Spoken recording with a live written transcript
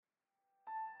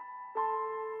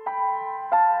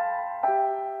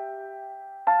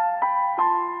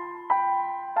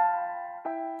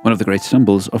One of the great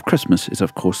symbols of Christmas is,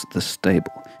 of course, the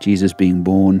stable. Jesus being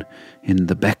born in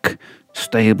the back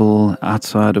stable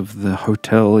outside of the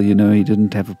hotel. He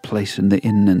didn't have a place in the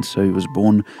inn, and so he was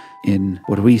born in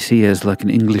what we see as like an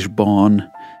English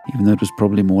barn, even though it was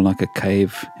probably more like a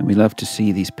cave. And we love to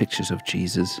see these pictures of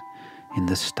Jesus in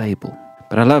the stable.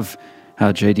 But I love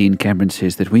how J.D. in Cameron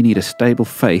says that we need a stable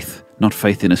faith, not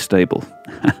faith in a stable.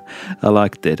 I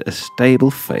like that. A stable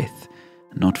faith,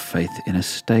 not faith in a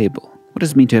stable. What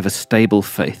does it mean to have a stable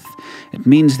faith? It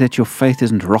means that your faith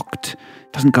isn't rocked,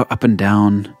 doesn't go up and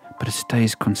down, but it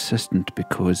stays consistent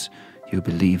because you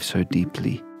believe so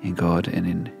deeply in God and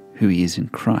in who He is in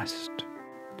Christ.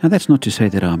 Now, that's not to say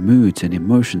that our moods and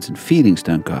emotions and feelings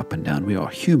don't go up and down. We are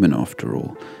human after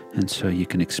all, and so you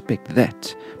can expect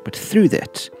that. But through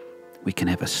that, we can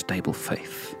have a stable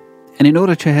faith. And in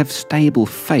order to have stable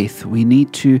faith, we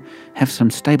need to have some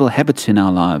stable habits in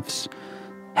our lives.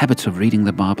 Habits of reading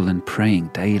the Bible and praying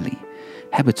daily.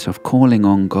 Habits of calling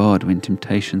on God when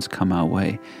temptations come our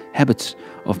way. Habits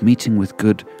of meeting with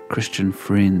good Christian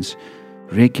friends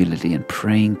regularly and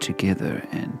praying together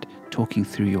and talking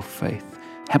through your faith.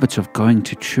 Habits of going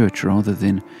to church rather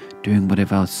than doing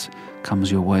whatever else comes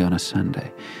your way on a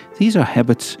Sunday. These are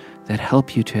habits that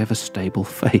help you to have a stable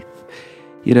faith.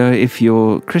 If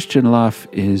your Christian life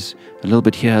is a little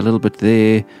bit here, a little bit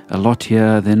there, a lot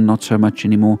here, then not so much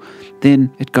anymore,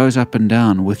 then it goes up and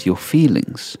down with your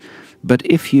feelings. But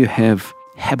if you have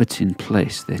habits in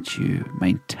place that you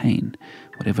maintain,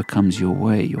 whatever comes your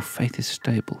way, your faith is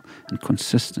stable and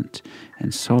consistent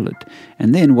and solid.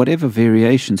 And then whatever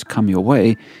variations come your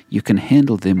way, you can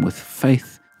handle them with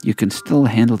faith. You can still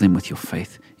handle them with your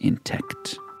faith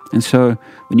intact. And so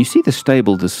when you see the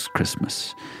stable this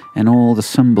Christmas and all the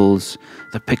symbols,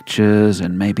 the pictures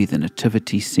and maybe the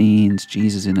nativity scenes,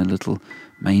 Jesus in a little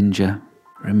manger,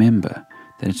 remember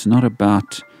that it's not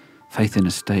about faith in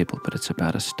a stable, but it's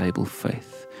about a stable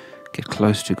faith. Get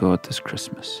close to God this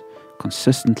Christmas.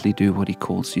 Consistently do what He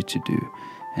calls you to do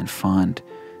and find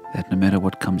that no matter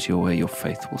what comes your way, your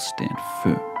faith will stand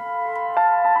firm.